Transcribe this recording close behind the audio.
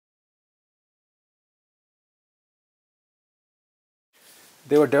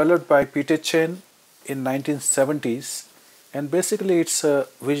They were developed by Peter Chen in 1970s, and basically it's a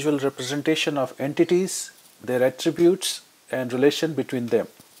visual representation of entities, their attributes and relation between them.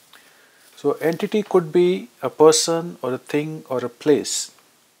 So entity could be a person or a thing or a place.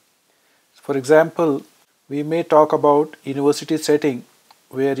 For example, we may talk about university setting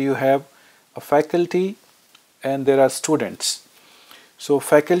where you have a faculty and there are students. So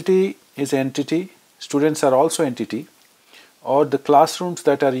faculty is entity, students are also entity, or the classrooms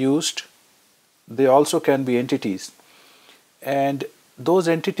that are used, they also can be entities. And those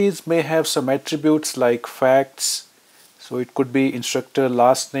entities may have some attributes like facts. So it could be instructor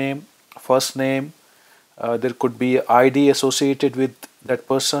last name, first name, there could be ID associated with that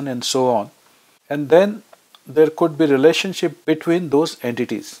person and so on. And then there could be relationship between those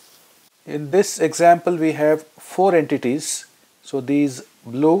entities. In this example we have four entities. So these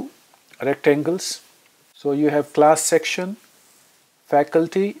blue rectangles. So you have class section,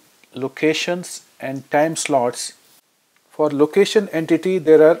 faculty, locations and time slots. For location entity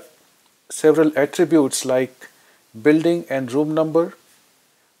there are several attributes like building and room number,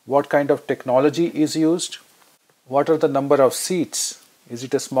 what kind of technology is used, what are the number of seats, is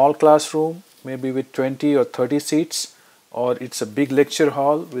it a small classroom maybe with 20 or 30 seats, or it's a big lecture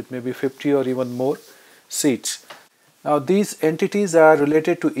hall with maybe 50 or even more seats. Now these entities are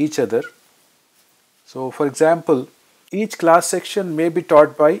related to each other. So for example, each class section may be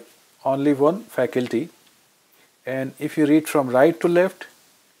taught by only one faculty, and if you read from right to left,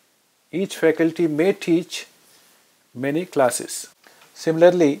 each faculty may teach many classes.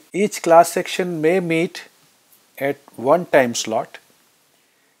 Similarly, each class section may meet at one time slot,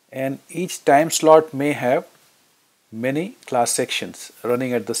 and each time slot may have many class sections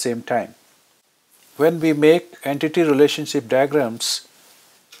running at the same time. When we make entity relationship diagrams,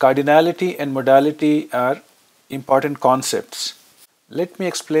 cardinality and modality are important concepts. Let me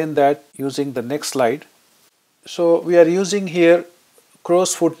explain that using the next slide. So we are using here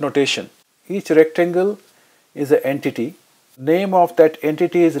crow's foot notation. Each rectangle is an entity. Name of that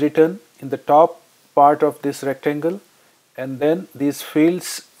entity is written in the top part of this rectangle, and then these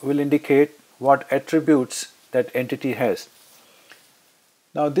fields will indicate what attributes that entity has.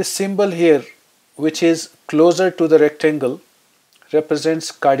 Now this symbol here, which is closer to the rectangle,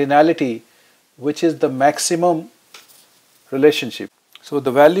 represents cardinality, which is the maximum relationship. So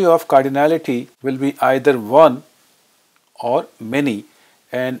the value of cardinality will be either 1 or many,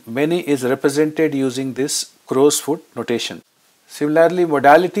 and many is represented using this crow's foot notation. Similarly,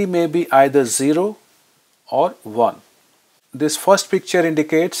 modality may be either 0 or 1. This first picture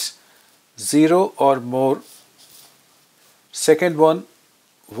indicates 0 or more. Second one,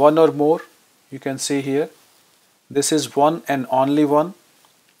 1 or more. You can see here. This is 1 and only 1.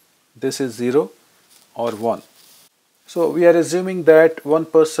 This is 0 or 1. So we are assuming that one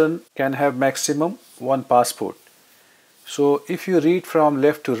person can have maximum one passport. So if you read from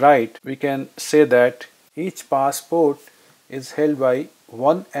left to right, we can say that each passport is held by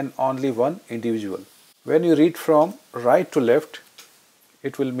one and only one individual. When you read from right to left,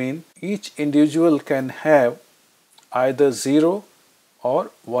 it will mean each individual can have either 0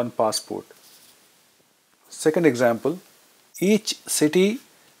 or 1 passport. Second example, each city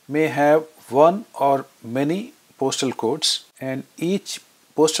may have one or many postal codes, and each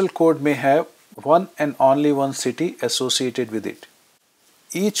postal code may have one and only one city associated with it.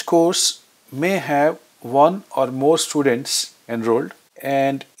 Each course may have one or more students enrolled,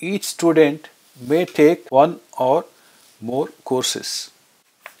 and each student may take one or more courses.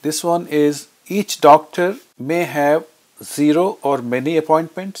 This one is each doctor may have 0 or many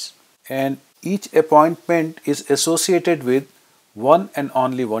appointments, and each appointment is associated with one and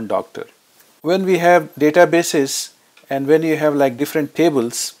only one doctor. When we have databases and when you have like different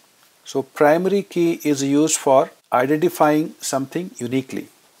tables, so primary key is used for identifying something uniquely,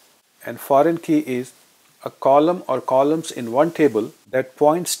 and foreign key is a column or columns in one table that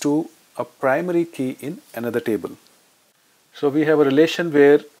points to a primary key in another table. So we have a relation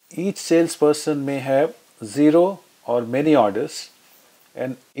where each salesperson may have 0 or many orders,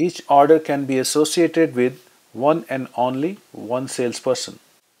 and each order can be associated with one and only one salesperson.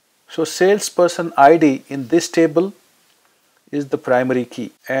 So salesperson ID in this table is the primary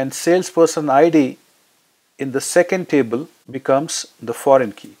key, and salesperson ID in the second table becomes the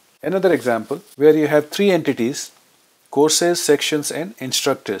foreign key. Another example where you have three entities: courses, sections and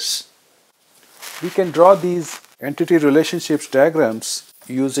instructors. We can draw these entity relationships diagrams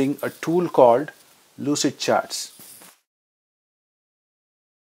using a tool called Lucidcharts.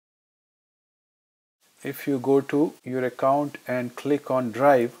 If you go to your account and click on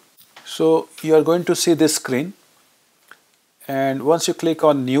Drive, so you are going to see this screen. And once you click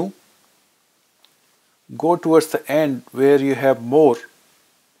on new, go towards the end where you have more,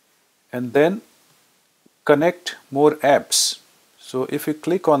 and then connect more apps. So if you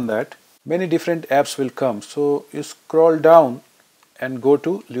click on that, many different apps will come. So you scroll down and go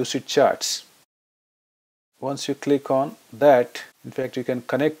to Lucidcharts. Once you click on that, in fact you can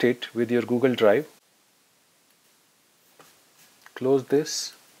connect it with your Google Drive. Close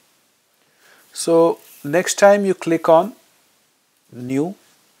this. So next time you click on new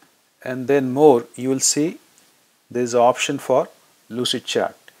and then more, you will see there is an option for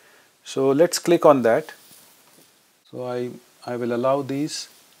Lucidchart. So let's click on that. So I will allow these.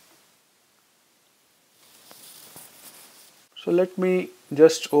 So let me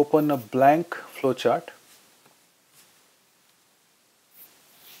just open a blank flowchart.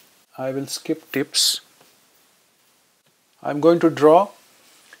 I will skip tips. I'm going to draw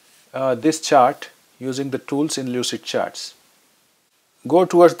this chart using the tools in Lucidcharts. Go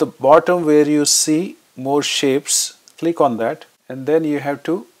towards the bottom where you see more shapes, click on that, and then you have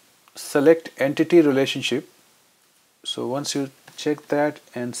to select entity relationship. So once you check that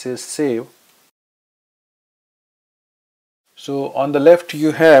and say save, so on the left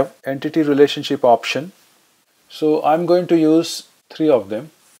you have entity relationship option. So I'm going to use 3 of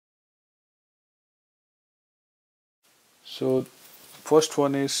them. So first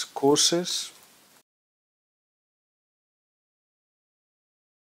one is courses.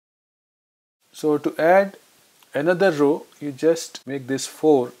 So to add another row, you just make this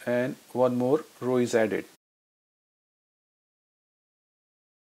 4 and one more row is added.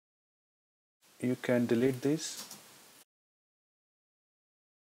 You can delete this.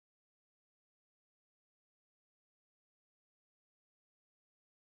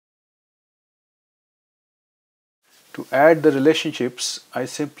 To add the relationships, I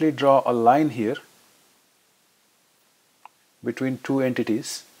simply draw a line here between two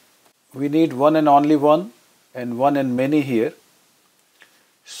entities. We need one and only one and one and many here.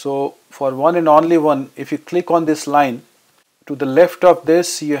 So for one and only one, if you click on this line, to the left of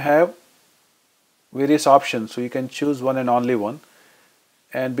this you have various options. So you can choose one and only one.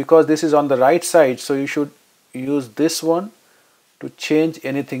 And because this is on the right side, so you should use this one to change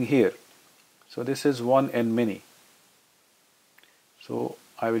anything here. So this is one and many. So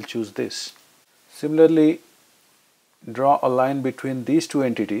I will choose this. Similarly, draw a line between these two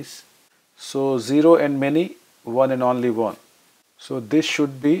entities. So 0 and many, one and only one. So this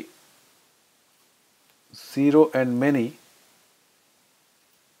should be 0 and many,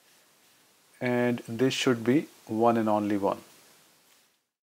 and this should be one and only one.